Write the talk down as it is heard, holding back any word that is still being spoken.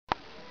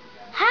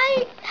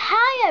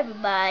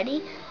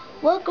everybody,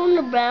 welcome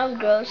to Brown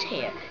Girl's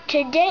Hair.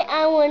 Today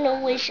I want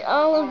to wish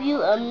all of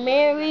you a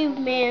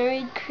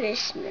Merry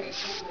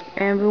Christmas.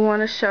 And we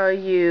want to show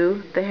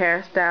you the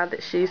hairstyle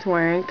that she's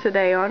wearing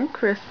today on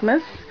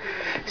Christmas.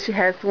 She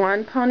has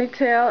one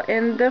ponytail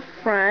in the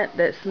front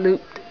that's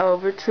looped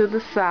over to the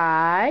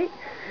side.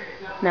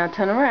 Now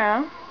turn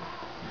around.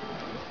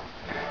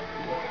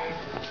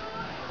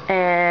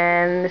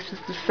 And this is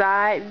the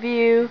side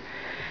view.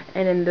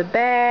 And in the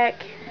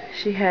back,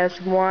 she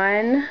has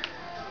one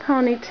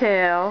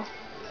ponytail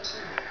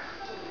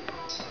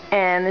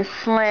and a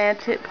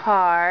slanted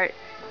part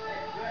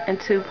and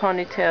two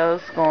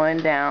ponytails going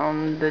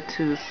down the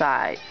two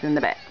sides in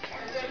the back.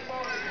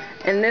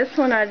 And this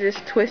one I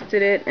just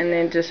twisted it and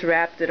then just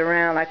wrapped it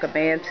around like a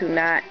bantu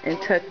knot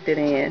and tucked it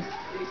in.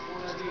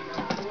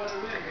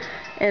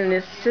 And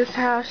this is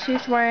how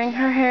she's wearing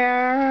her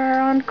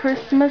hair on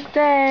Christmas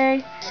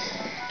Day.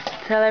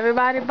 Tell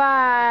everybody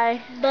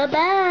bye.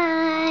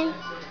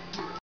 Bye-bye.